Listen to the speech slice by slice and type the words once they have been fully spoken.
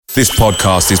This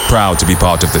podcast is proud to be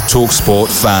part of the TalkSport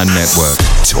Fan Network.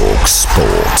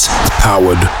 TalkSport.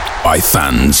 Powered by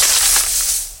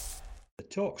fans. The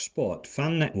TalkSport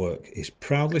Fan Network is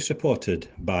proudly supported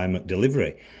by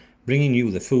McDelivery, bringing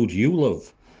you the food you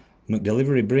love.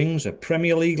 McDelivery brings a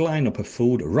Premier League lineup of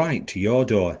food right to your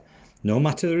door. No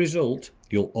matter the result,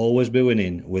 you'll always be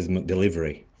winning with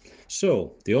McDelivery.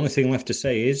 So, the only thing left to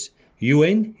say is, you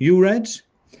in, you Reds?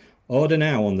 Order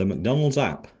now on the McDonald's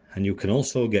app, and you can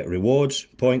also get rewards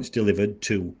points delivered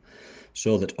too,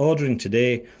 so that ordering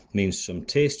today means some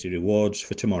tasty rewards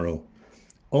for tomorrow.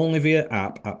 Only via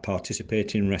app at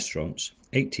participating restaurants.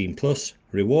 18 plus,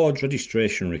 rewards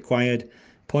registration required,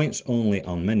 points only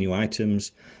on menu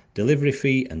items, delivery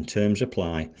fee and terms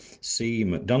apply. See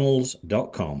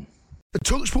mcdonalds.com. The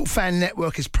TalkSport Fan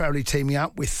Network is proudly teaming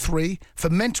up with 3 for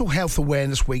Mental Health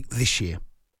Awareness Week this year.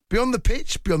 Beyond the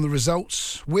pitch, beyond the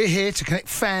results, we're here to connect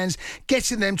fans,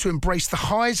 getting them to embrace the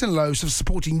highs and lows of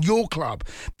supporting your club,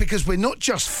 because we're not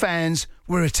just fans,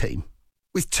 we're a team.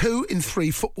 With 2 in 3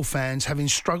 football fans having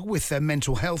struggled with their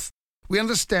mental health, we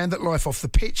understand that life off the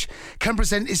pitch can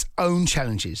present its own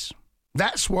challenges.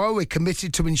 That's why we're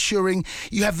committed to ensuring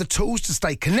you have the tools to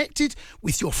stay connected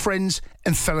with your friends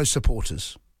and fellow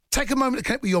supporters. Take a moment to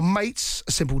connect with your mates.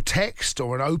 A simple text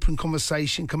or an open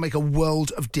conversation can make a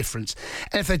world of difference.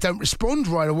 And if they don't respond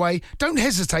right away, don't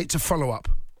hesitate to follow up.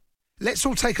 Let's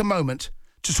all take a moment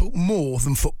to talk more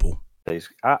than football. It's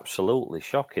absolutely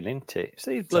shocking, isn't it? It's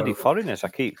these bloody foreigners, I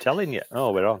keep telling you.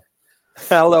 Oh, we're on.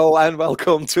 Hello and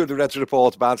welcome to the Reds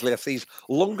Report, Barnsley FC's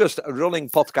longest running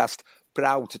podcast.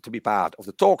 Proud to be part of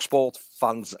the TalkSport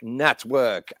Fans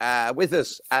Network. With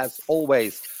us, as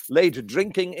always, laid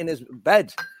drinking in his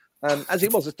bed. As he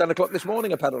was at 10 o'clock this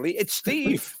morning, apparently. It's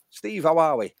Steve. Steve, how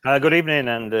are we? Good evening,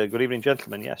 and good evening,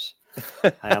 gentlemen. Yes,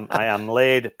 I am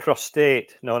laid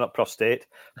prostrate. No, not prostate.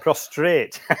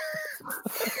 Prostrate.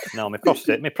 No, my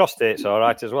prostate's all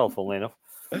right as well, funnily enough.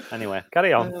 Anyway,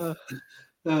 carry on.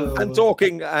 And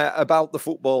talking about the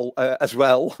football as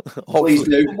well. Please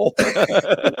do.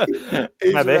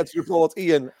 Is the Reds Report.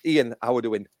 Ian, how are we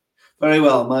doing? Very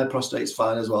well. My prostate's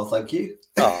fine as well, thank you.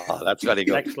 Oh, that's very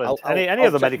good. Excellent. Any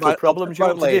other medical problems you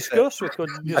want to discuss? We could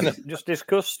just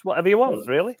discuss whatever you want,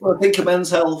 really. Well, I think of men's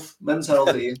health,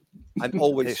 Ian. And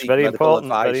always it's very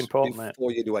important,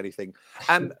 before you do anything.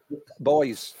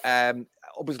 Boys,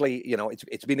 obviously, you know,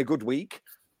 it's been a good week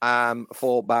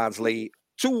for Barnsley.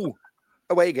 2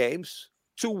 away games,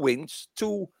 2 wins,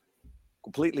 2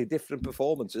 completely different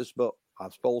performances, but I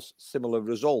suppose similar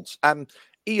results.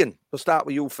 Ian, we'll start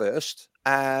with you first.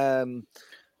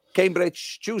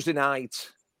 Cambridge, Tuesday night,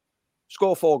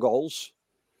 score 4 goals,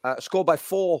 scored by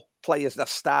 4 players that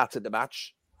started the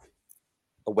match.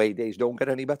 Away days don't get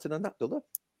any better than that, do they?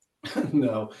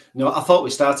 No, I thought we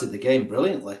started the game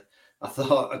brilliantly. I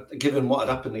thought, given what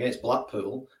had happened against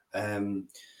Blackpool, the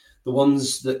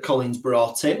ones that Collins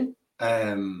brought in,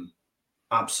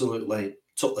 absolutely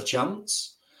took the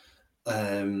chance.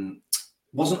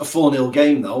 Wasn't a 4-0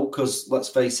 game though, because let's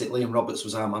face it, Liam Roberts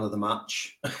was our man of the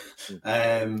match.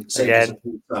 Saved us a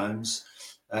few times.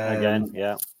 Again,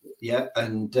 yeah. Yeah,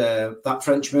 and that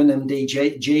Frenchman,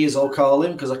 MDG, as I'll call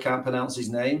him, because I can't pronounce his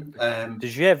name.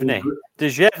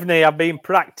 Dejevny, I've been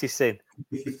practicing.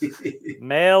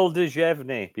 Male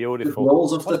Dejevny, beautiful. It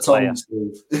rolls off the tongue,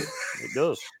 Steve. It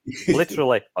does,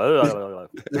 literally.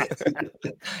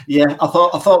 Yeah, I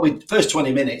thought we first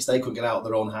 20 minutes they couldn't get out of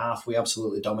their own half. We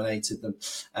absolutely dominated them.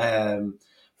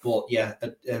 But yeah,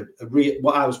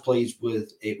 what I was pleased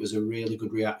with, it was a really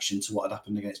good reaction to what had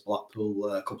happened against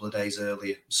Blackpool a couple of days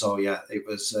earlier. So yeah, it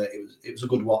was a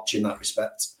good watch in that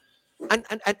respect. And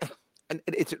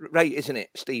it's right, isn't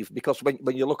it, Steve? Because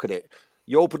when you look at it,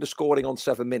 you open the scoring on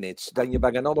 7 minutes, then you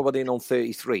bang another one in on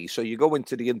 33. So you go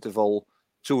into the interval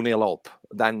 2-0 up.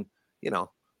 Then, you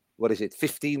know,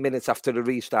 15 minutes after the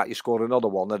restart, you score another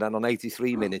one. And then on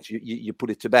 83 minutes, you put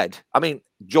it to bed. I mean,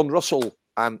 John Russell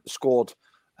scored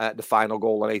the final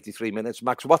goal on 83 minutes.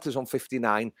 Max Watters on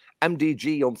 59,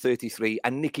 MDG on 33,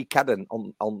 and Nicky Cadden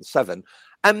on 7.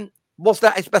 Was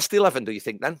that his best 11, do you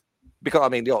think, then? Because, I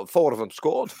mean, 4 of them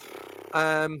scored.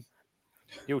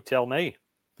 You tell me.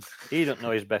 He don't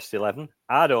know his best 11.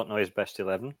 I don't know his best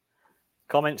 11.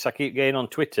 Comments I keep getting on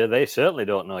Twitter, they certainly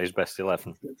don't know his best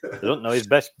 11. They don't know his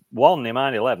best 1, they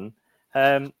mind 11.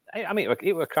 I mean,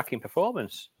 it was a cracking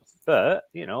performance. But,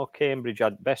 you know, Cambridge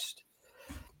had best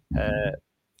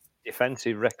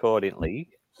defensive record in league.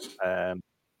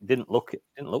 Didn't look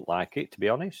like it, to be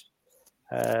honest.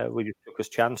 We just took us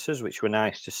chances, which were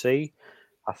nice to see.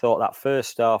 I thought that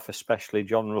first half, especially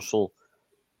John Russell,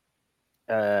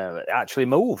 actually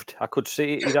moved. I could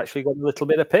see he'd actually got a little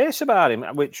bit of pace about him,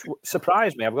 which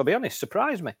surprised me. I've got to be honest,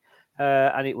 surprised me.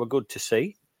 And it were good to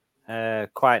see.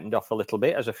 Quietened off a little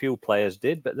bit, as a few players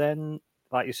did, but then,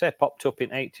 like you said, popped up in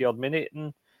 80-odd minute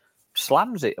and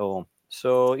slams it home.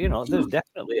 So, there's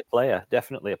definitely a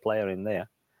player in there.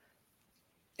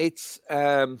 It's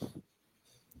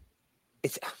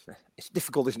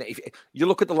difficult, isn't it? If you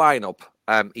look at the lineup,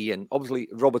 Ian, obviously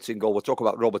Roberts in goal. We'll talk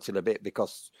about Roberts in a bit,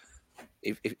 because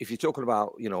if you're talking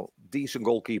about, decent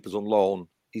goalkeepers on loan,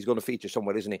 he's going to feature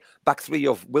somewhere, isn't he? Back three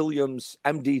of Williams,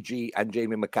 MDG and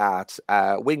Jamie McCart.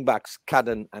 Wing backs,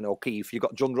 Cadden and O'Keefe. You've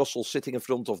got John Russell sitting in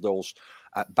front of those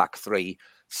back three.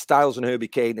 Styles and Herbie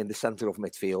Kane in the centre of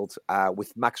midfield,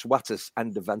 with Max Watters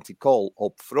and Devante Cole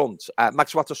up front.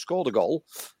 Max Watters scored a goal.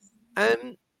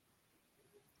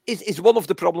 Is one of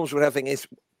the problems we're having is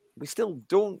we still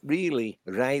don't really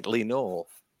rightly know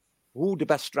who the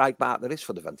best strike partner is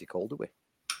for Devante Cole, do we?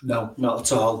 No, not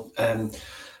at all.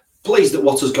 Pleased that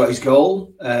Watters got his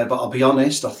goal, but I'll be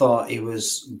honest, I thought he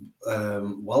was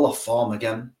well off form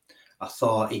again. I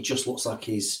thought he just looks like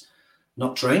he's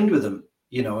not trained with them.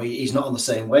 He's not on the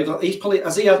same wave.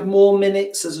 Has he had more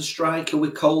minutes as a striker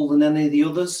with Cole than any of the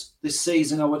others this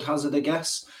season? I would hazard a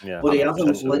guess. Yeah, but he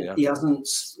hasn't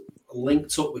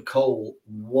linked up with Cole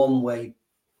one way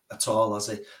at all, has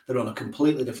he? They're on a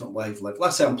completely different wavelength.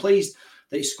 Like I say, I'm pleased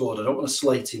that he scored. I don't want to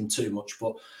slate him too much,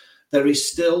 but there is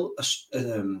still a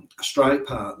strike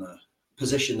partner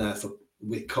position there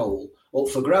with Cole up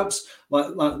for grabs. Like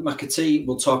McAtee,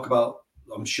 we'll talk about.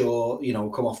 I'm sure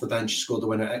come off the bench, scored the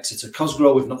winner at Exeter.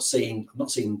 Cosgrove, I've not seen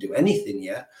him do anything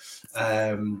yet.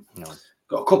 No.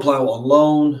 Got a couple out on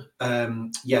loan.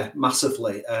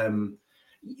 Massively.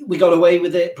 We got away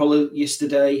with it probably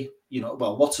yesterday.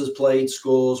 Watters played,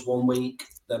 scores 1 week,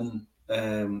 then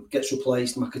gets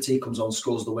replaced. McAtee comes on,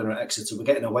 scores the winner at Exeter. We're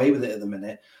getting away with it at the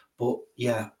minute. But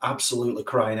yeah, absolutely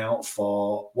crying out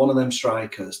for one of them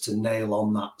strikers to nail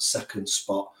on that second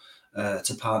spot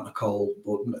to partner Cole.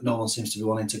 But no one seems to be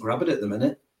wanting to grab it at the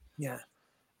minute. Yeah.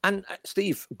 And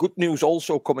Steve, good news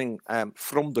also coming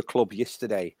from the club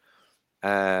yesterday.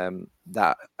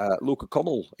 That Luca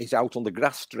Connell is out on the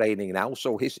grass training now,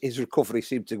 so his recovery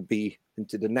seemed to be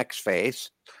into the next phase.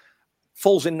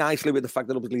 Falls in nicely with the fact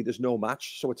that obviously there's no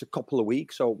match, so it's a couple of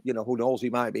weeks. So who knows, he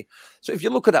might be. So if you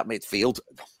look at that midfield,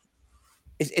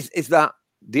 is that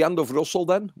the end of Russell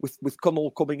then, with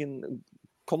Connell coming in,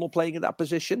 Connell playing in that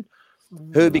position?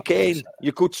 Herbie Kane,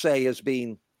 you could say, has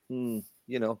been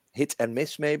hit and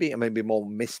miss, maybe, and maybe more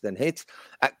miss than hit.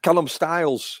 Callum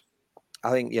Styles,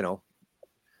 I think you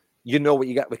know what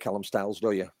you get with Callum Styles,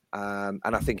 do you? And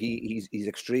I think he's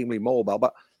extremely mobile.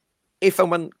 But if and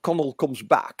when Connell comes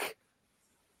back,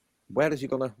 where is he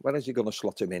gonna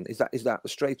slot him in? Is that a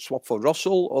straight swap for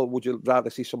Russell, or would you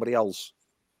rather see somebody else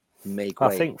make way?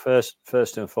 I think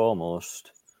first and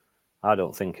foremost, I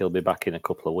don't think he'll be back in a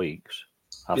couple of weeks.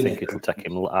 I think it'll take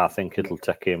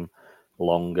him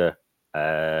longer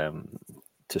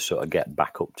to sort of get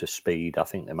back up to speed. I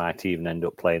think they might even end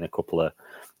up playing a couple of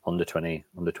under 20,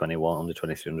 under 21, under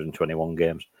 23, under 21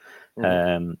 games,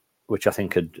 which I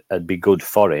think would be good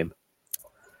for him.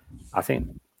 I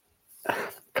think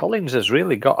Collins has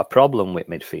really got a problem with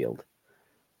midfield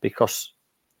because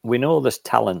we know there's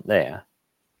talent there,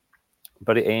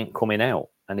 but it ain't coming out,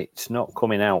 and it's not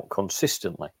coming out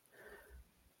consistently.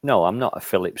 No, I'm not a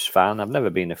Phillips fan. I've never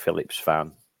been a Phillips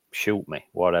fan. Shoot me,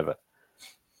 whatever.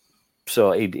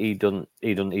 So he doesn't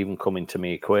even come into my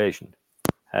equation.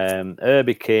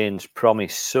 Herbie Kane's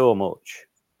promised so much,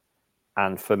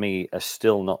 and for me has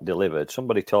still not delivered.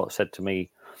 Somebody said to me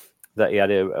that he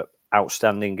had an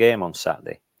outstanding game on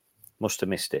Saturday. Must have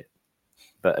missed it.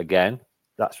 But again,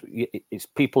 it's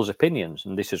people's opinions,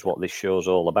 and this is what this show's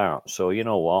all about. So you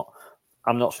know what?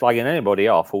 I'm not slagging anybody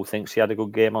off who thinks he had a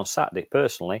good game on Saturday.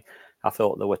 Personally, I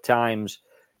thought there were times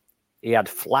he had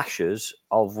flashes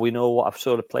of we know what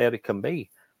sort of player he can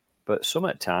be. But some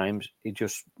at times he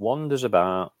just wanders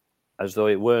about as though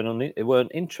he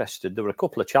weren't interested. There were a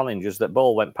couple of challenges that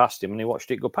ball went past him and he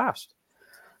watched it go past.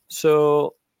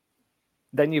 So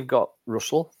then you've got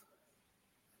Russell,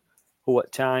 who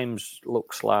at times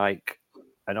looks like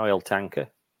an oil tanker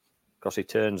because he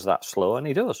turns that slow, and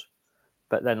he does.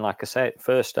 But then, like I said,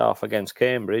 first half against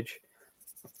Cambridge,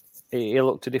 he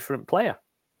looked a different player.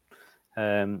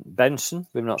 Benson,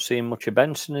 we've not seen much of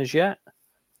Benson as yet.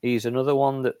 He's another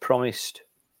one that promised,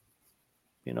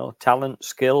 talent,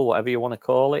 skill, whatever you want to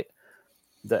call it,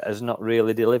 that has not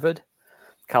really delivered.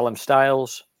 Callum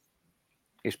Styles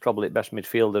is probably the best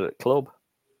midfielder at club,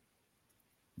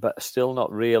 but still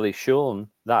not really shown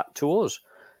that to us.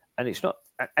 And it's not,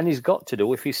 and he's got to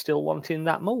do if he's still wanting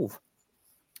that move.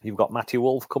 You've got Matty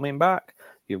Wolf coming back.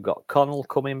 You've got Connell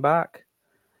coming back.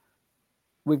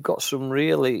 We've got some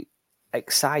really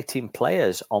exciting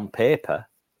players on paper,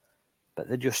 but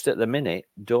they just at the minute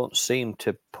don't seem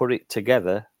to put it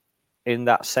together in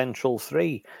that central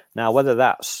three. Now, whether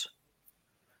that's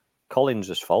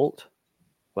Collins' fault,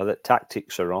 whether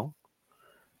tactics are wrong,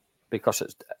 because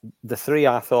it's the three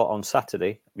I thought on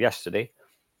yesterday,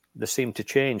 they seemed to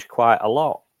change quite a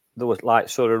lot. There was like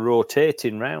sort of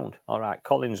rotating round. All right,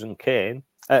 Collins and Kane,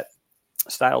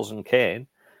 Styles and Kane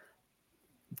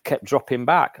kept dropping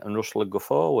back and Russell would go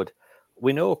forward.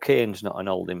 We know Kane's not an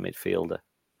holding midfielder,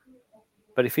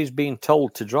 but if he's being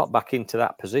told to drop back into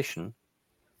that position,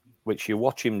 which you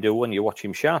watch him do when you watch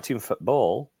him shouting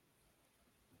football,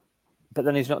 but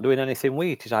then he's not doing anything with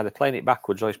it. He's either playing it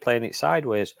backwards or he's playing it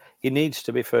sideways. He needs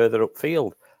to be further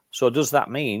upfield. So does that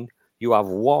mean you have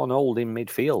one holding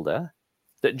midfielder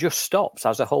that just stops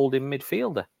as a holding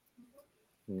midfielder?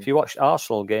 If you watched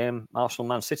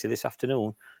Arsenal-Man City this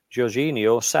afternoon,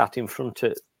 Jorginho sat in front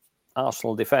of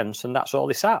Arsenal defence and that's all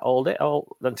he sat all day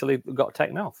until he got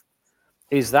taken off.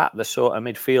 Is that the sort of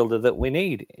midfielder that we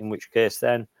need? In which case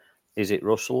then, is it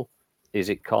Russell? Is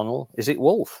it Connell? Is it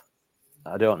Wolf?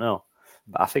 I don't know.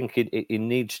 But I think he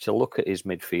needs to look at his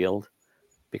midfield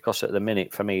because at the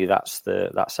minute, for me, that's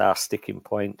our sticking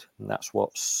point. And that's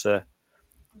what's, I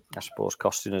suppose,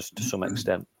 costing us to some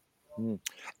extent.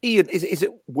 Ian, is it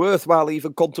worthwhile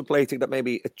even contemplating that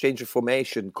maybe a change of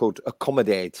formation could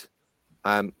accommodate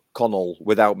Connell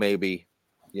without maybe,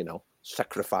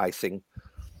 sacrificing?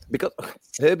 Because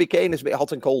Herbie Kane is a bit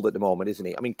hot and cold at the moment, isn't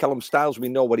he? I mean, Callum Styles, we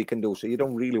know what he can do, so you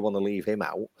don't really want to leave him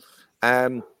out.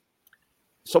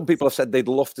 Some people have said they'd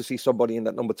love to see somebody in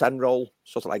that number 10 role,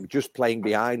 sort of like just playing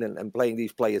behind and playing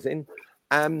these players in.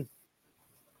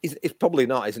 It's probably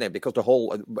not, isn't it? Because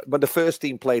when the first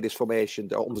team played this formation,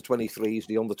 the under 23s,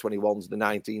 the under 21s, the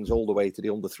 19s, all the way to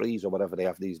the under 3s or whatever they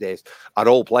have these days, are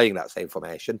all playing that same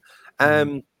formation.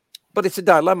 But it's a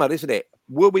dilemma, isn't it?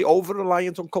 Were we over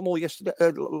reliant on Connell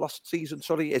last season?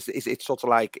 Sorry, is it sort of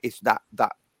like is that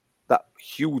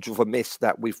huge of a miss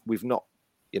that we've not,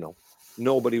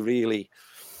 nobody really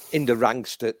in the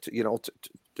ranks to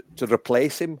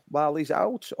replace him while he's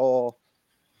out, or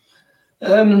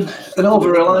an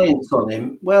over-reliance on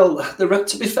him? Well,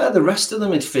 to be fair, the rest of the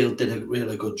midfield did a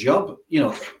really good job.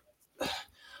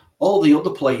 All the other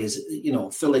players,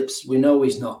 Phillips, we know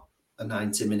he's not a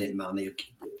 90-minute man.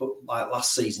 But like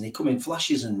last season, he come in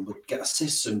flashes and would get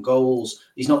assists and goals.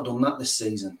 He's not done that this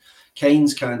season.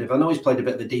 Kane's I know he's played a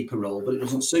bit of a deeper role, but it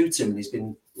doesn't suit him, and he's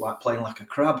been playing like a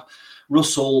crab.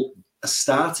 Russell has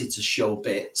started to show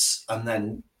bits, and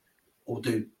then will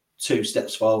do 2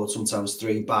 steps forward, sometimes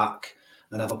 3 back,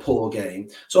 and have a poor game.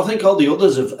 So I think all the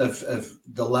others of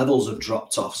the levels have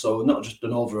dropped off. So not just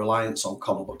an over-reliance on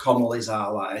Connell, but Connell is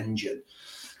our engine.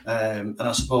 And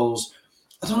I suppose,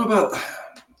 I don't know about,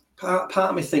 part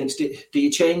of me thinks, do you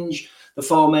change the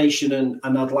formation?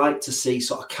 And I'd like to see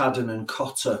sort of Cadden and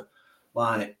Cotter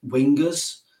like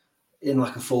wingers in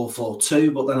like a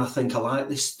 4-4-2, but then I think I like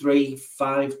this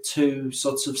 3-5-2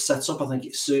 sort of setup. I think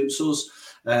it suits us.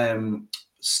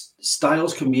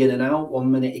 Styles can be in and out.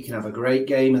 One minute he can have a great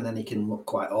game and then he can look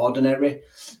quite ordinary.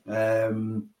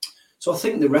 So I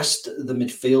think the rest of the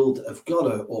midfield have got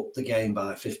to up the game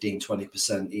by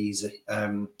 15-20% easy.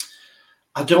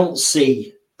 I don't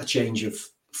see a change of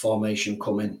formation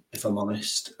coming, if I'm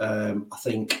honest. I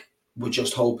think we're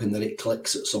just hoping that it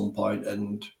clicks at some point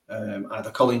and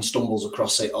either Colin stumbles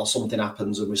across it or something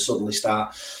happens and we suddenly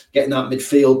start getting that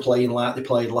midfield playing like they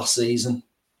played last season.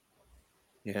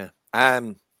 Yeah.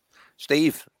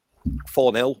 Steve,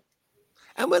 4-0.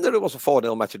 And whether it was a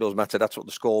 4-0 match, it doesn't matter. That's what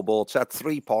the scoreboard said.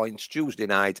 3 points, Tuesday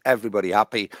night, everybody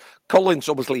happy. Collins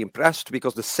obviously impressed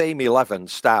because the same 11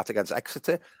 start against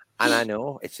Exeter. And I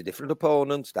know it's a different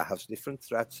opponent that has different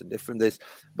threats and different this.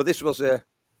 But this was a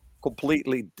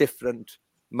completely different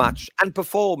match and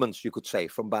performance, you could say,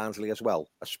 from Barnsley as well,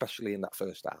 especially in that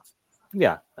first half.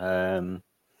 Yeah.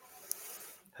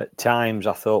 At times,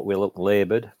 I thought we looked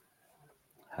laboured.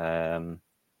 I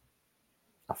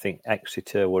think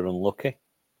Exeter were unlucky.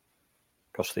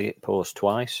 Crossed the hit post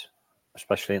twice,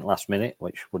 especially in the last minute,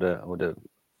 which would have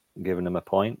given them a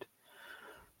point.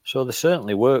 So they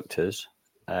certainly worked us.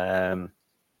 Again,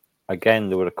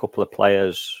 there were a couple of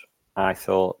players I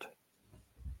thought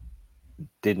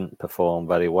didn't perform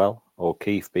very well,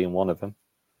 O'Keefe being one of them.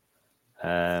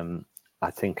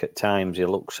 I think at times he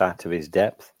looks out of his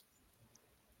depth.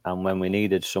 And when we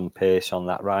needed some pace on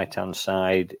that right-hand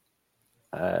side,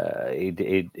 he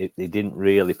didn't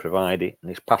really provide it, and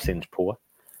his passing's poor.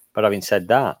 But having said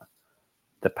that,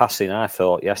 the passing I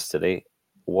thought yesterday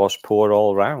was poor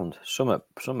all round. Some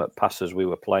passes we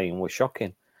were playing were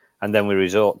shocking, and then we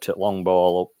resort to long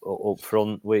ball up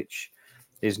front, which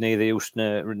is neither use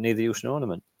nor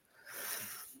ornament.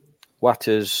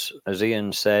 Watters, as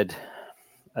Ian said,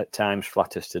 at times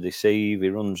flatters to deceive. He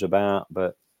runs about,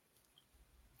 but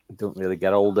don't really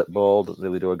get hold at ball. Don't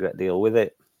really do a great deal with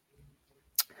it.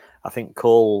 I think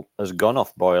Cole has gone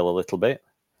off boil a little bit.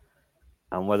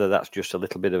 And whether that's just a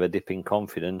little bit of a dip in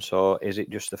confidence, or is it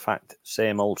just the fact,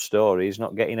 same old story, he's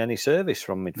not getting any service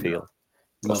from midfield?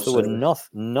 Because there was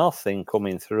nothing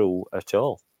coming through at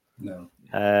all. No.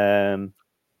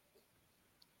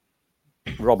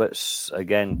 Roberts,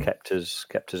 again, kept us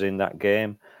in that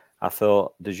game. I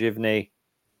thought Dejivny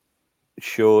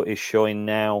is showing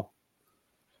now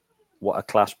what a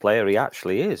class player he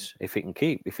actually is. If he can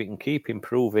keep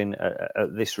improving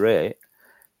at this rate,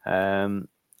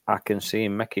 I can see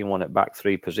him making one at back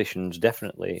three positions,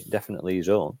 definitely his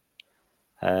own.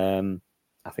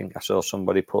 I think I saw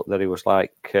somebody put that he was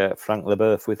like Frank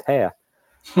Leboeuf with hair,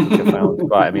 which I found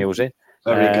quite amusing.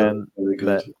 Very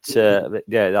good. But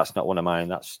yeah, that's not one of mine.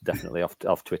 That's definitely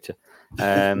off Twitter.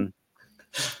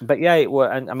 But yeah, it were.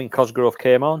 And I mean, Cosgrove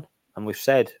came on, and we've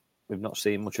said we've not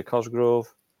seen much of Cosgrove,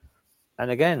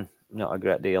 and again, not a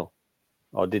great deal,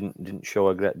 or didn't show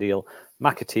a great deal.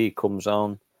 McAtee comes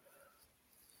on.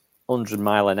 100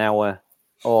 mile an hour,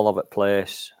 all over the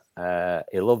place.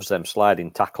 He loves them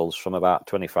sliding tackles from about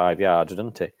 25 yards,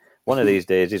 doesn't he? One of these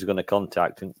days he's going to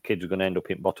contact and kids are going to end up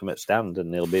in bottom at stand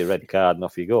and there'll be a red card and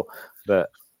off you go.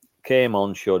 But came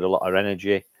on, showed a lot of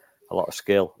energy, a lot of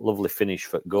skill, lovely finish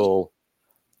for goal,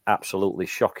 absolutely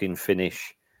shocking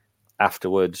finish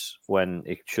afterwards when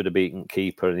he should have beaten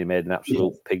keeper and he made an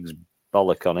absolute pig's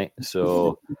bollock on it.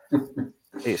 So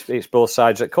it's both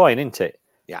sides of the coin, isn't it?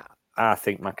 Yeah. I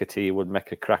think McAtee would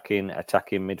make a cracking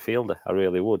attacking midfielder. I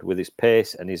really would, with his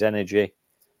pace and his energy.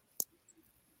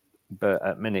 But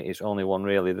at minute, it's only one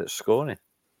really that's scoring.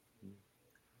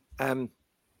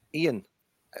 Ian,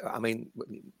 I mean,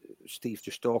 Steve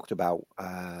just talked about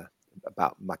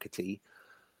McAtee.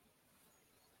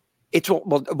 It's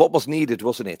what was needed,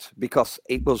 wasn't it? Because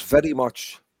it was very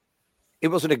much. It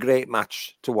wasn't a great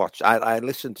match to watch. I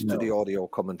listened to the audio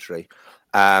commentary,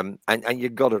 and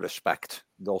you've got to respect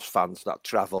those fans that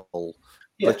travel.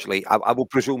 Yeah. Literally, I will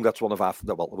presume that's one of our.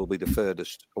 Well, it will be the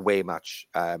furthest away match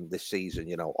this season.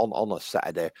 You know, on a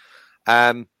Saturday,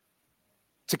 to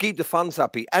keep the fans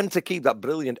happy and to keep that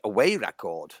brilliant away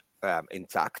record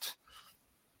intact.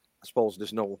 I suppose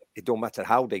it don't matter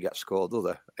how they get scored,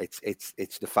 does it?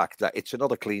 It's the fact that it's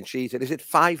another clean sheet. And is it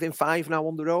 5 in 5 now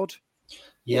on the road?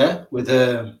 Yeah, with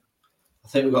I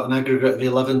think we've got an aggregate of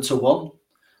 11-1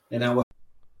 in our.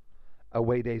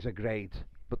 Away days are great,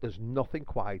 but there's nothing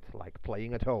quite like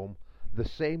playing at home. The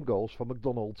same goes for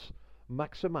McDonald's.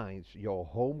 Maximise your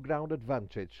home ground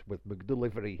advantage with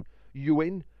McDelivery. You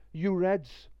win, you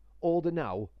Reds. Order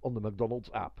now on the McDonald's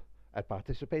app. At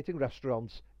participating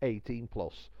restaurants, 18+.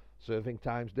 Serving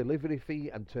times, delivery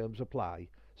fee and terms apply.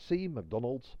 See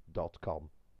mcdonalds.com.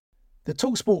 The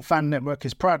TalkSport Fan Network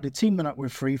is proudly teaming up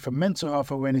with Free for Mental Health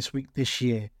Awareness Week this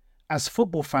year. As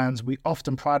football fans, we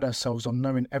often pride ourselves on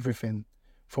knowing everything,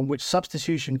 from which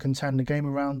substitution can turn the game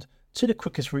around to the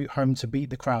quickest route home to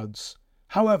beat the crowds.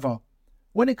 However,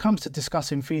 when it comes to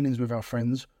discussing feelings with our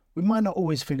friends, we might not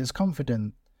always feel as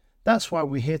confident. That's why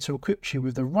we're here to equip you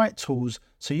with the right tools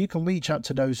so you can reach out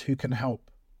to those who can help.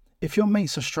 If your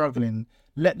mates are struggling,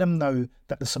 let them know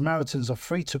that the Samaritans are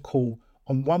free to call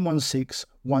on 116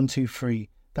 123.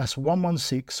 That's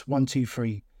 116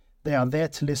 123. They are there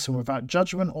to listen without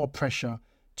judgment or pressure,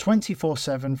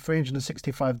 24/7,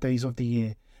 365 days of the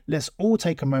year. Let's all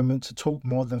take a moment to talk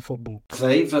more than football.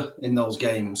 Favour in those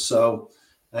games, so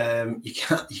you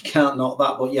can't knock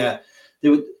that. But yeah,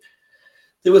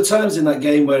 there were times in that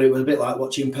game where it was a bit like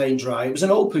watching paint dry. It was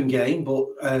an open game, but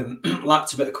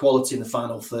lacked a bit of quality in the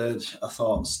final third. I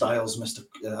thought Styles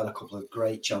had a couple of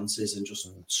great chances and just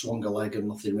swung a leg and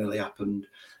nothing really happened.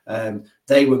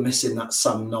 They were missing that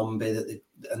Sam Nombi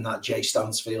and that Jay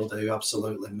Stansfield who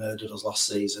absolutely murdered us last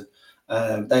season.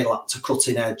 They lacked a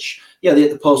cutting edge. Yeah, they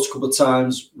hit the post a couple of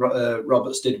times.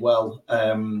 Roberts did well.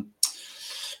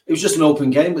 It was just an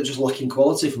open game, but just lacking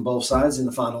quality from both sides in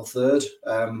the final third.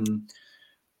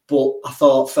 But I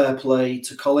thought fair play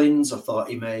to Collins. I thought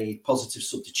he made positive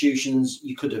substitutions.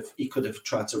 He could have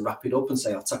tried to wrap it up and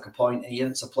say, I'll take a point here.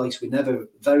 It's a place we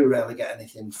very rarely get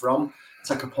anything from.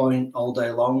 Take a point all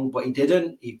day long, but he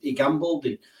didn't. He gambled.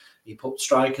 He put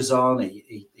strikers on.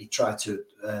 He tried to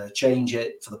change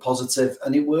it for the positive,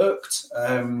 and it worked.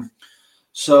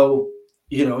 So,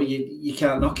 you know, you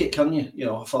can't knock it, can you? You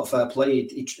know, I thought fair play.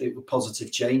 It was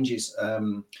positive changes.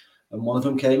 and one of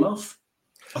them came off.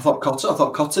 I thought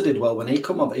Cotter did well when he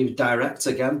come on. He was direct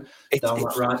again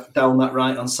down that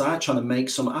right hand side, trying to make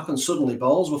something happen. Suddenly,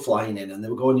 balls were flying in, and they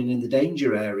were going in the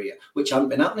danger area, which hadn't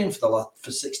been happening for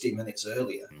 16 minutes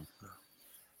earlier.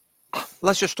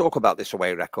 Let's just talk about this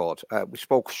away record. We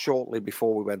spoke shortly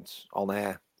before we went on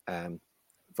air,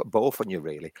 for both of you,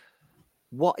 really.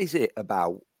 What is it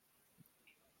about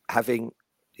having,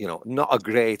 not a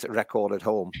great record at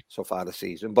home so far this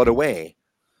season, but away?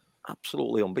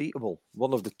 Absolutely unbeatable.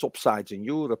 One of the top sides in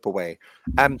Europe away.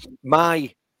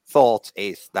 My thought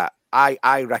is that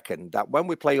I reckon that when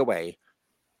we play away,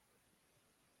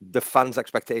 the fans'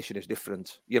 expectation is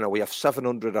different. We have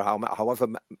 700 or however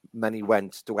many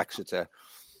went to Exeter.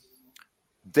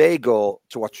 They go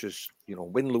to watch us,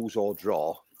 win, lose or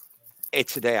draw.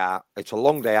 It's a day out. It's a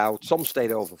long day out. Some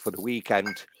stayed over for the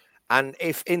weekend. And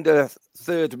if in the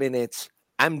 3rd minute,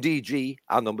 MDG,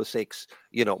 our number 6,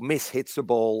 miss hits the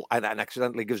ball and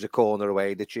accidentally gives a corner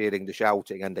away, the cheering, the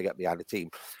shouting, and they get behind the team.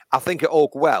 I think at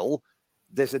Oakwell,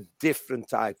 there's a different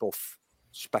type of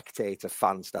spectator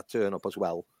fans that turn up as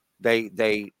well.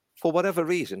 They for whatever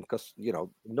reason, because,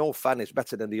 no fan is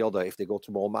better than the other if they go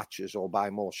to more matches or buy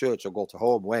more shirts or go to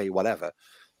home away, whatever.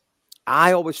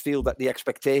 I always feel that the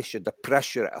expectation, the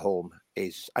pressure at home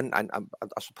is, and I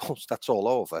suppose that's all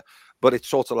over, but it's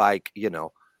sort of like,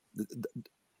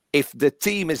 if the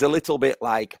team is a little bit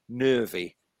like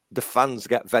nervy, the fans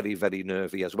get very, very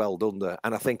nervy as well, don't they?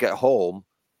 And I think at home,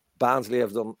 Barnsley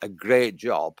have done a great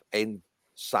job in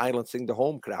silencing the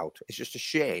home crowd. It's just a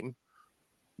shame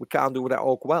we can't do it at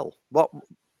Oakwell.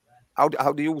 How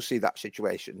do you see that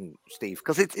situation, Steve?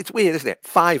 Because it's weird, isn't it?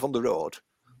 5 on the road,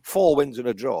 4 wins and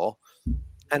a draw,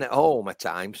 and at home at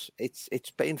times it's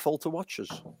painful to watch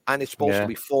us. And it's supposed to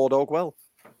be 4 at Oakwell.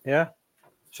 Yeah.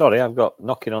 Sorry, I've got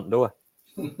knocking on the door.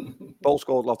 Ball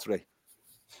scored lottery.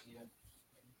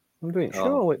 I'm doing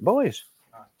show with boys.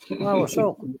 Wow, what's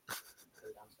up?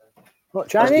 What,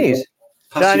 Chinese?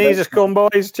 Chinese has come,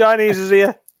 boys. Chinese is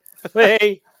here.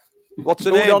 Hey. What's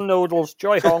the name? Udon noodles,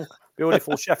 Joy Hong,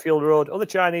 beautiful Sheffield Road. Other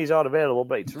Chinese are available,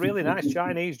 but it's really nice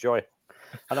Chinese, Joy.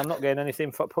 And I'm not getting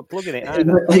anything for plugging it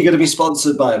either. Are you going to be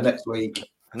sponsored by him next week?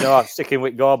 No, I'm sticking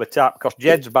with Gorba Tap because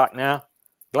Jed's back now.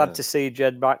 Glad to see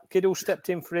Jed back. Kid who stepped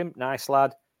in for him, nice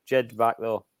lad. Jed's back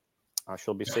though. I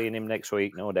shall be seeing him next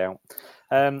week, no doubt.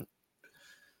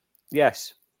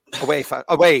 Yes. Away yeah,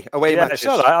 matches.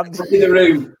 All right. Back in the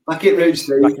room. Back in the room,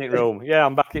 Steve. Back in the room. Yeah,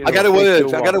 I'm back in the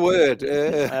room. I got a word.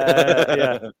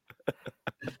 Yeah.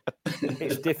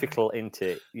 It's difficult, isn't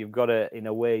it? You've got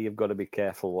to be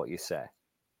careful what you say.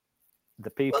 The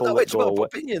people that go away,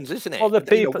 opinions, isn't it? Well, the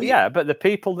people, but the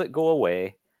people that go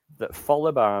away, that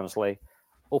follow Barnsley,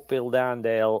 uphill, down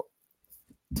dale,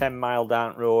 10 mile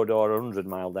down road or 100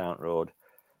 mile down road,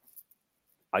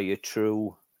 are you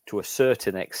true to a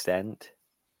certain extent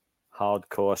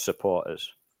hardcore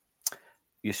supporters?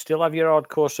 You still have your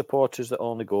hardcore supporters that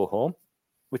only go home,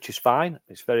 which is fine.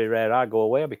 It's very rare I go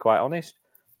away, I'll be quite honest,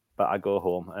 but I go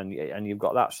home, and you've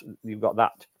got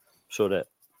that sort of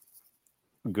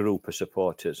group of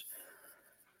supporters.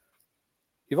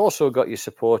 You've also got your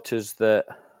supporters that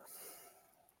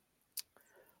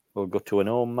will go to an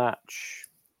home match.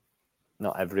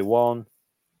 Not everyone.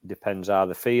 Depends how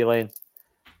they're feeling.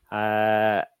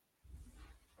 And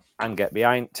get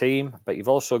behind team. But you've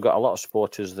also got a lot of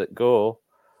supporters that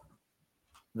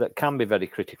can be very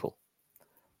critical.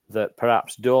 That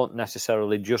perhaps don't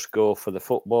necessarily just go for the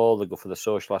football. They go for the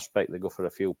social aspect. They go for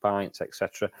a few pints,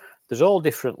 etc. There's all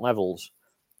different levels.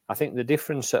 I think the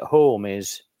difference at home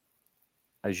is,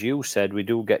 as you said, we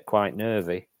do get quite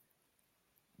nervy.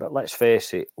 But let's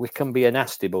face it, we can be a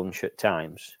nasty bunch at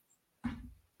times.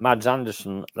 Mads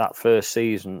Anderson, that first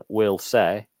season, will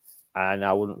say, and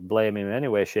I wouldn't blame him in any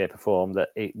way, shape or form, that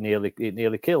it nearly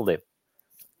killed him.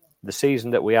 The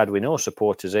season that we had with no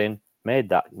supporters in made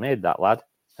that lad.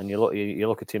 And you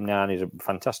look at him now and he's a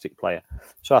fantastic player.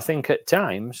 So I think at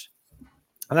times,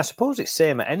 and I suppose it's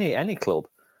same at any club,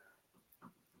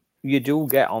 you do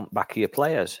get on back of your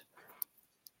players.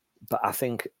 But I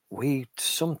think we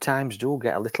sometimes do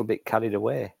get a little bit carried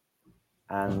away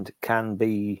and can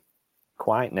be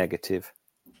quite negative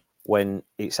when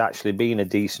it's actually been a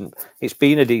decent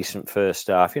first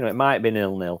half. It might have been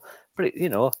 0-0, but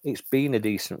it's been a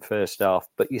decent first half,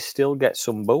 but you still get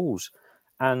some boos.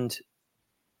 And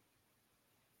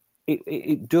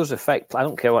it does affect, I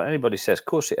don't care what anybody says, of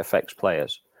course it affects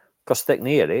players because they can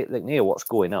hear it, they can hear what's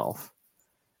going off.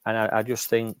 And I just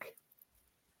think,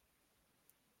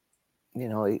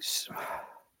 it's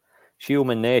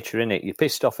human nature, innit? You're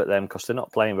pissed off at them because they're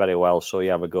not playing very well, so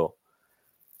you have a go.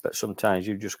 But sometimes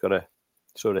you've just got to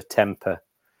sort of temper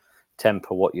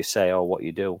temper what you say or what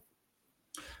you do.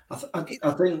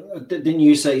 I think, didn't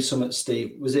you say something,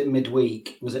 Steve? Was it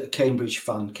midweek? Was it a Cambridge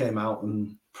fan came out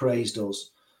and praised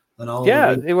us? And all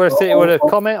They were a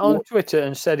comment on Twitter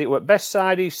and said it was best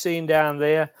side he's seen down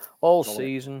there all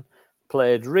season.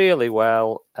 Played really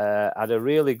well, had a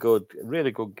really good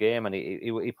game, and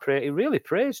he really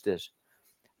praised us.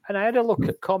 And I had a look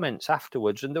at comments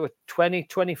afterwards, and there were 20,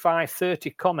 25, 30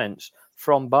 comments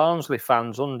from Barnsley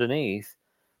fans underneath,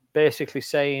 basically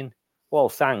saying, well,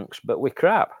 thanks, but we're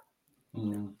crap.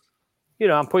 Mm. You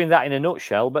know, I'm putting that in a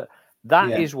nutshell, but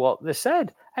that is what they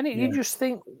said. And you just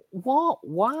think, what?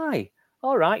 Why?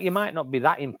 All right, you might not be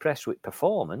that impressed with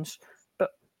performance,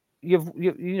 but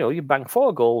you banged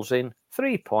 4 goals in,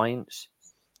 3 points.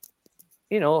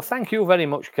 You know, thank you very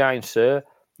much, kind sir.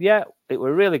 Yeah, it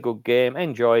was a really good game.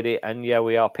 Enjoyed it, and yeah,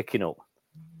 we are picking up.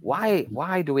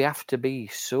 Why do we have to be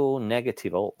so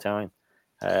negative all the time?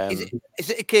 Is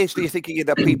it a case, do you think,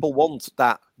 that people want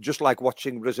that, just like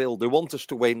watching Brazil? They want us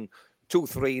to win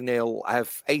 2-3-0,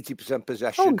 have 80%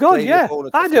 possession. Oh, God, yeah,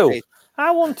 I do.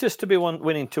 I want us to be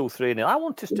winning 2-3-0. I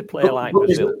want us to play like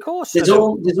Brazil. Of course, there's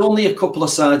only a couple of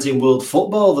sides in world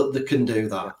football that can do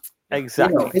that.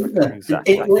 Exactly.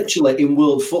 Exactly. Literally, in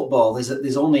world football,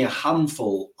 there's only a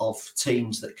handful of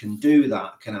teams that can do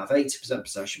that, can have 80%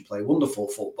 possession, play wonderful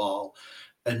football,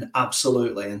 and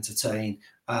absolutely entertain.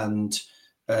 And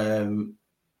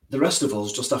the rest of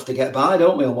us just have to get by,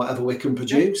 don't we, on whatever we can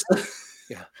produce.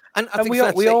 Yeah, and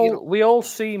we all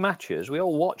see matches, we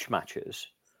all watch matches,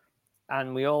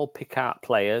 and we all pick out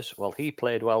players. Well, he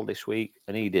played well this week,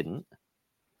 and he didn't.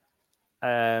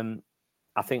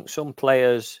 I think some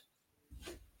players,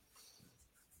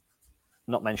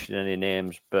 not mentioning any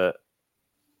names, but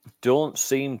don't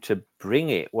seem to bring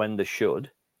it when they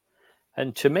should.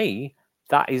 And to me,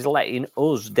 that is letting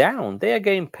us down. They are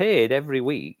getting paid every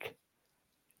week.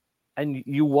 And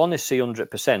you want to see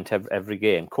 100% every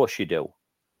game. Of course you do.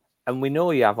 And we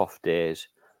know you have off days.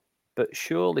 But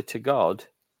surely to God,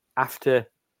 after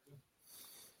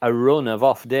a run of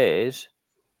off days,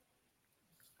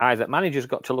 either manager's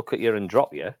got to look at you and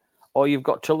drop you, or you've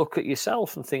got to look at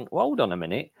yourself and think, well, hold on a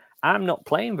minute, I'm not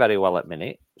playing very well at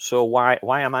minute, so why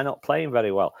am I not playing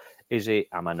very well?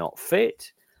 Am I not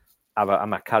fit?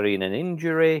 Am I carrying an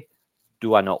injury?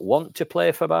 Do I not want to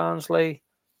play for Barnsley?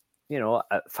 You know,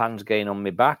 fans getting on my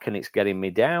back and it's getting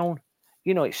me down.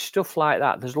 You know, it's stuff like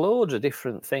that. There's loads of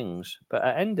different things, but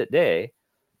at the end of the day,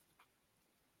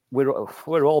 we're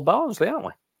all Barnsley, aren't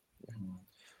we?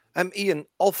 Ian,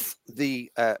 off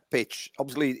the pitch,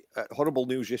 obviously horrible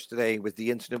news yesterday with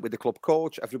the incident with the club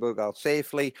coach. Everybody got out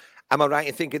safely. Am I right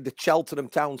in thinking that Cheltenham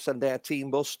Town sent their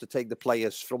team bus to take the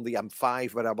players from the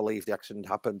M5, where I believe the accident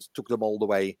happened, took them all the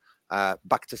way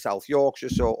back to South Yorkshire,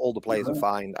 so all the players are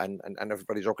fine and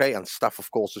everybody's okay, and staff, of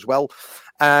course, as well.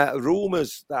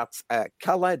 Rumours that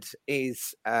Khaled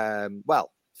is,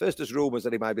 first there's rumours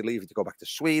that he might be leaving to go back to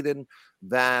Sweden.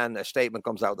 Then a statement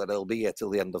comes out that he'll be here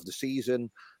till the end of the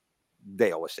season.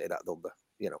 They always say that, don't they?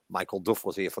 You know, Michael Duff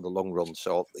was here for the long run,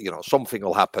 so, you know, something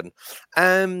will happen.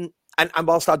 And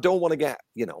whilst I don't want to get,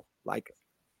 you know, like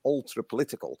ultra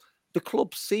political, the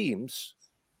club seems,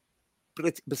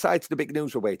 besides the big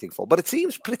news we're waiting for, but it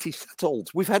seems pretty settled.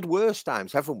 We've had worse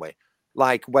times, haven't we?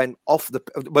 Like when on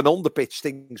the pitch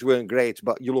things weren't great,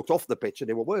 but you looked off the pitch and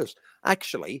they were worse.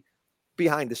 Actually,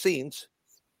 behind the scenes,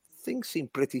 things seem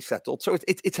pretty settled. So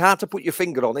it's hard to put your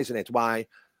finger on, isn't it? Why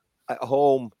at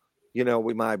home, you know,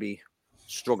 we might be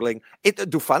struggling.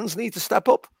 Do fans need to step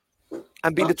up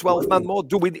and be the 12th man more?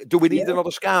 Do we need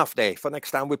another scarf day for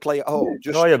next time we play at home?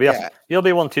 You'll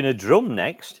be wanting a drum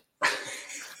next.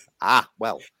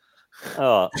 Well.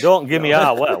 Oh, don't give me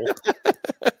well.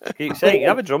 Keep saying,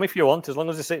 have a drum if you want, as long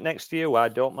as I sit next to you. I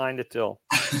don't mind at all.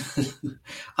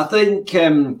 I think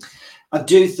I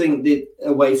do think that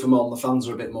away from home, the fans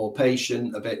are a bit more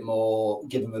patient,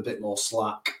 give them a bit more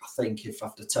slack. I think if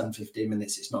after 10, 15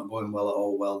 minutes it's not going well at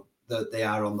all, well, they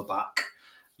are on the back.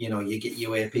 You know, you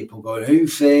hear people going, who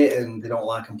fit, and they don't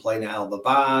like them playing it out the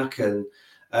back. And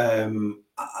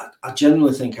I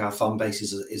generally think our fan base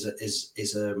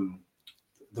is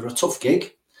they're a tough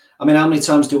gig. I mean, how many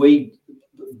times do we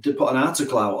put an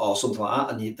article out or something like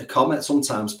that, and the comments,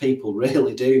 sometimes people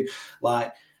really do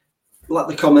like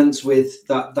the comments with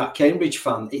that Cambridge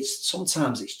fan.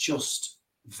 Sometimes it's just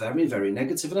very, very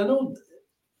negative. And I know,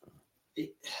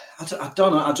 I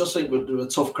don't know. I just think we're a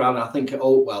tough crowd. And I think,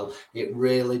 it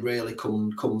really, really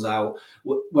comes out.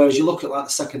 Whereas you look at like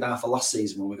the second half of last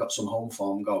season when we got some home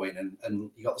form going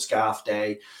and you got the scarf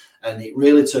day and it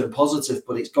really turned positive,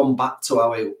 but it's gone back to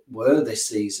how it were this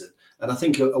season. And I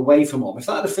think away from home, if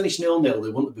that had finished 0-0, they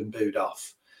wouldn't have been booed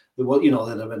off. they'd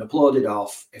have been applauded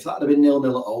off. If that had been 0-0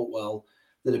 at Oatwell,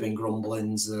 there'd have been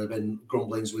grumblings. There'd have been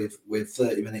grumblings with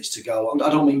 30 minutes to go. I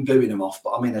don't mean booing them off,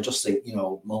 but I mean, I just think,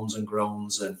 moans and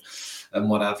groans and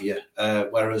what have you.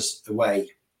 Whereas away,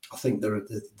 I think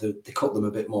they cut them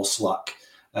a bit more slack.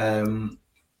 When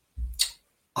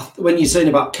you're saying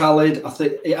about Khalid, I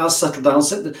think it has settled down.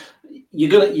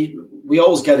 We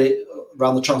always get it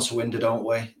around the transfer window, don't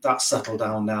we? That's settled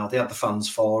down now. They had the fans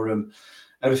for him.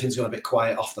 Everything's gone a bit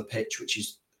quiet off the pitch, which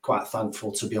is quite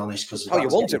thankful, to be honest. Because you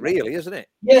want it, really, isn't it?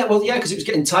 Yeah, well, yeah, because it was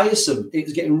getting tiresome. It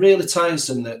was getting really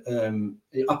tiresome. That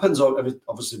it happens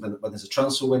obviously when there's a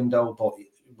transfer window, but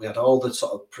we had all the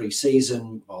sort of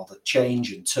pre-season, all the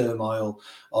change and turmoil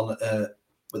on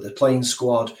with the playing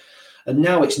squad. And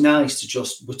now it's nice to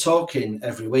we're talking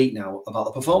every week now about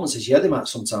the performances. Yeah, they might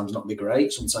sometimes not be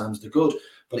great, sometimes they're good,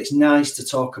 but it's nice to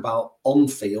talk about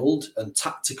on-field and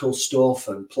tactical stuff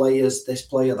and players, this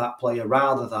player, that player,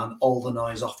 rather than all the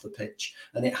noise off the pitch.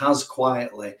 And it has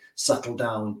quietly settled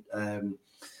down.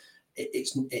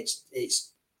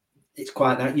 It's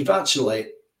quite nice. You've actually,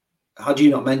 had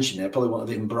you not mentioned it, I probably wouldn't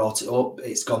have even brought it up.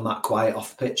 It's gone that quiet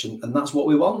off the pitch, and that's what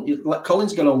we want. You let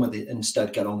Collins get on with it,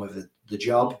 instead get on with the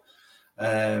job.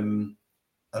 And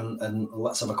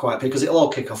let's have a quiet period, because it'll all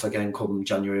kick off again come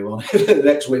January 1, the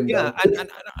next window. Yeah, and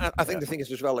I think the thing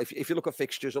is as well, if you look at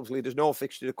fixtures, obviously there's no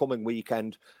fixture the coming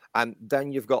weekend, and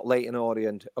then you've got Leyton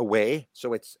Orient away,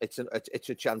 so it's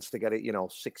a chance to get it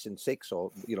 6-6 or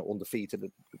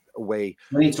undefeated away.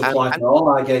 We need to apply for all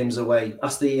our games away.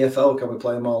 Ask the EFL, can we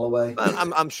play them all away?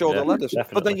 I'm sure they'll let us.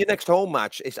 Definitely. But then your next home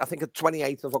match is, I think, the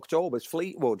 28th of October. It's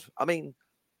Fleetwood. I mean,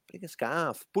 bring a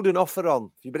scarf. Put an offer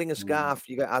on. If you bring a scarf,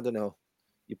 you get, I don't know,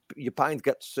 your pint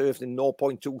gets served in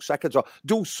 0.2 seconds, or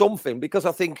do something, because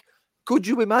I think, could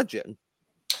you imagine?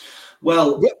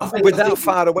 Well, we're that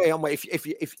far away, aren't we?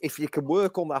 If you can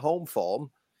work on that home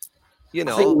form, I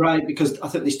think, right, because I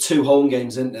think there's 2 home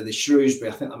games, isn't there? There's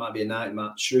Shrewsbury, I think that might be a night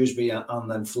match, Shrewsbury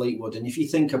and then Fleetwood. And if you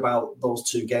think about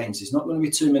those 2 games, there's not going to be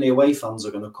too many away fans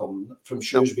are going to come from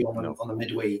Shrewsbury on the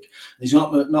midweek. There's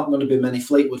not going to be many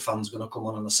Fleetwood fans going to come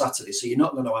on a Saturday. So you're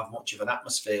not going to have much of an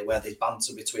atmosphere where there's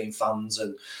banter between fans.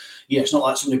 And, it's not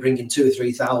like somebody bringing 2,000 or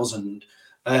 3,000.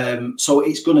 So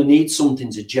it's going to need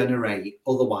something to generate.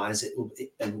 Otherwise,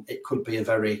 it could be a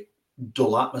very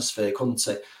dull atmosphere, couldn't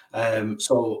it?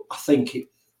 So I think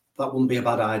that wouldn't be a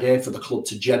bad idea for the club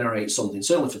to generate something,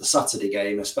 certainly for the Saturday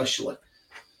game, especially.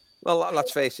 Well,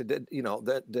 let's face it. The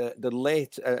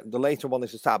later one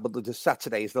is the start, but the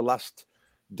Saturday is the last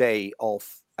day of.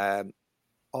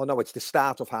 It's the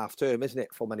start of half term, isn't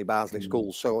it, for many Barnsley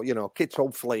schools? So kids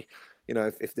hopefully.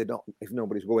 If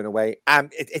nobody's going away,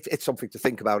 it's something to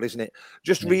think about, isn't it?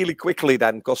 Just really quickly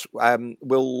then, because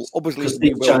we'll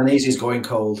obviously Chinese is going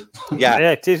cold. Yeah,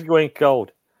 it is going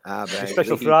cold.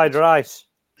 Special fried rice.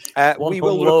 We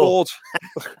will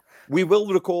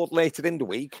record later in the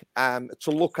week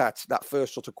to look at that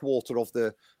first sort of quarter of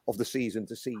the season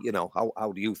to see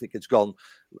how do you think it's gone?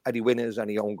 Any winners?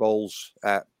 Any own goals?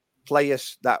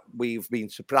 Players that we've been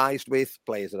surprised with,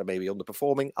 players that are maybe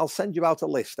underperforming. I'll send you out a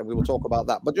list and we will talk about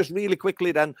that. But just really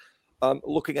quickly then,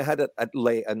 looking ahead at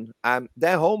Leyton,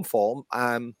 their home form,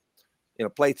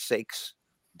 played 6,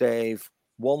 they've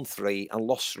won 3 and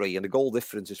lost 3, and the goal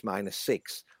difference is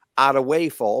 -6. Our away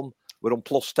form, we're on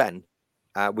 +10.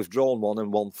 We've drawn 1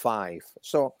 and won 5.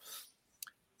 So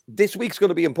this week's going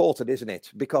to be important, isn't it?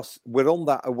 Because we're on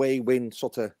that away win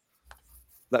sort of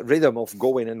that rhythm of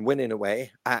going and winning away.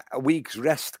 A week's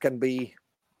rest can be,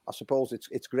 I suppose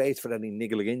it's great for any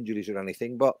niggling injuries or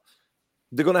anything, but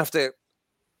they're going to have to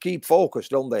keep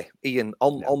focused, don't they, Ian,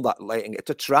 on that Leyton,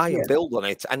 to try and build on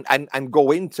it and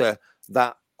go into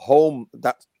that home,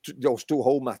 those 2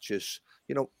 home matches,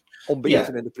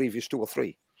 unbeaten in the previous 2 or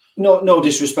 3. No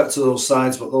disrespect to those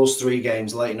sides, but those 3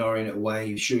 games, Leyton Orient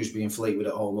away, Shrewsbury and Fleetwood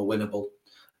at home, are winnable.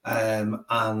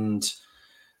 And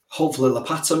hopefully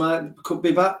Lapata could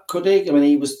be back, could he? I mean,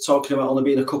 he was talking about only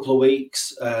being a couple of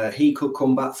weeks. He could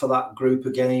come back for that group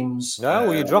of games. No,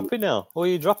 were you dropping now? Were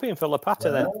you dropping for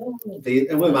Lapata then?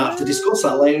 And we might have to discuss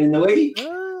that later in the week.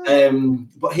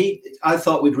 But I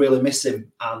thought we'd really miss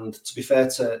him. And to be fair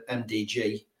to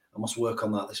MDG, I must work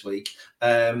on that this week.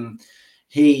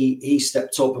 He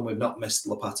stepped up and we've not missed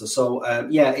Lapata. So,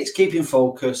 it's keeping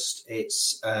focused.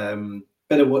 It's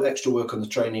bit of extra work on the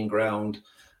training ground.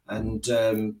 And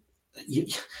the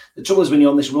trouble is when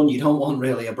you're on this run, you don't want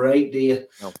really a break, do you?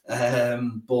 No.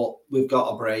 But we've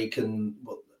got a break, and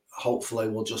hopefully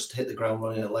we'll just hit the ground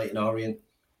running at Leyton Orient.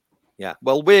 Yeah,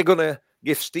 well, we're going to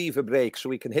give Steve a break so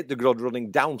he can hit the ground running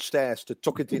downstairs to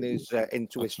tuck it in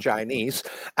into his Chinese.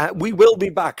 We will be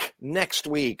back next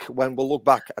week when we'll look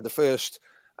back at the first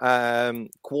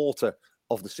quarter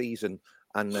of the season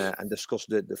and discuss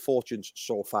the fortunes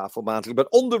so far for Barnsley. But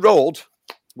on the road,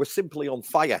 we're simply on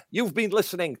fire. You've been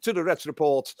listening to the Reds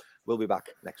Report. We'll be back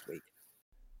next week.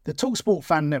 The TalkSport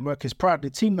Fan Network is proudly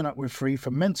teaming up with Free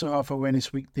for Mental Health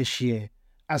Awareness Week this year.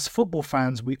 As football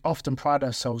fans, we often pride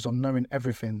ourselves on knowing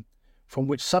everything, from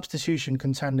which substitution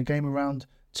can turn the game around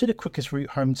to the quickest route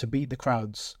home to beat the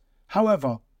crowds.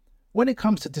 However, when it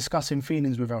comes to discussing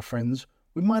feelings with our friends,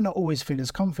 we might not always feel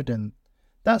as confident.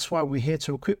 That's why we're here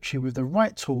to equip you with the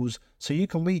right tools so you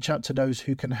can reach out to those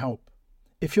who can help.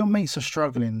 If your mates are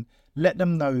struggling, let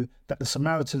them know that the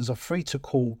Samaritans are free to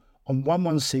call on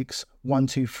 116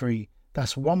 123.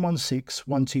 That's 116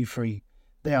 123.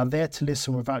 They are there to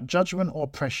listen without judgment or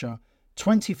pressure,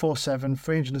 24/7,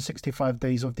 365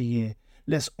 days of the year.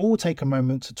 Let's all take a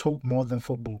moment to talk more than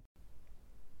football.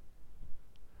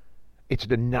 It's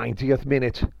the 90th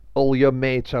minute. All your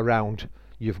mates are round.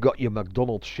 You've got your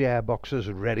McDonald's share boxes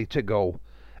ready to go.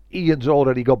 Ian's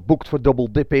already got booked for double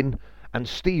dipping, and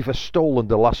Steve has stolen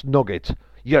the last nugget.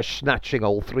 You're snatching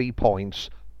all 3 points.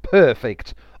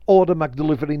 Perfect. Order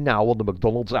McDelivery now on the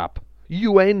McDonald's app.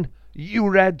 You in? You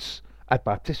Reds? At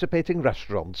participating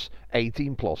restaurants,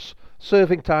 18 plus.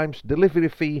 Serving times, delivery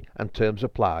fee and terms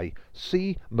apply.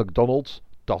 See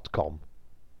mcdonalds.com.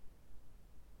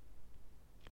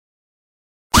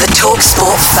 The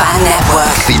TalkSport Fan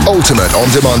Network. The ultimate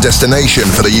on-demand destination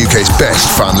for the UK's best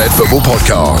fan-led football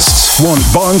podcasts. Want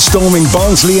barnstorming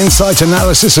Barnsley insight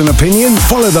analysis and opinion?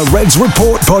 Follow the Reds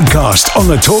Report podcast on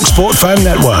the TalkSport Fan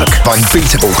Network.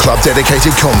 Unbeatable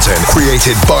club-dedicated content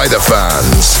created by the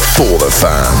fans, for the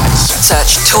fans.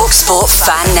 Search TalkSport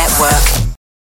Fan Network.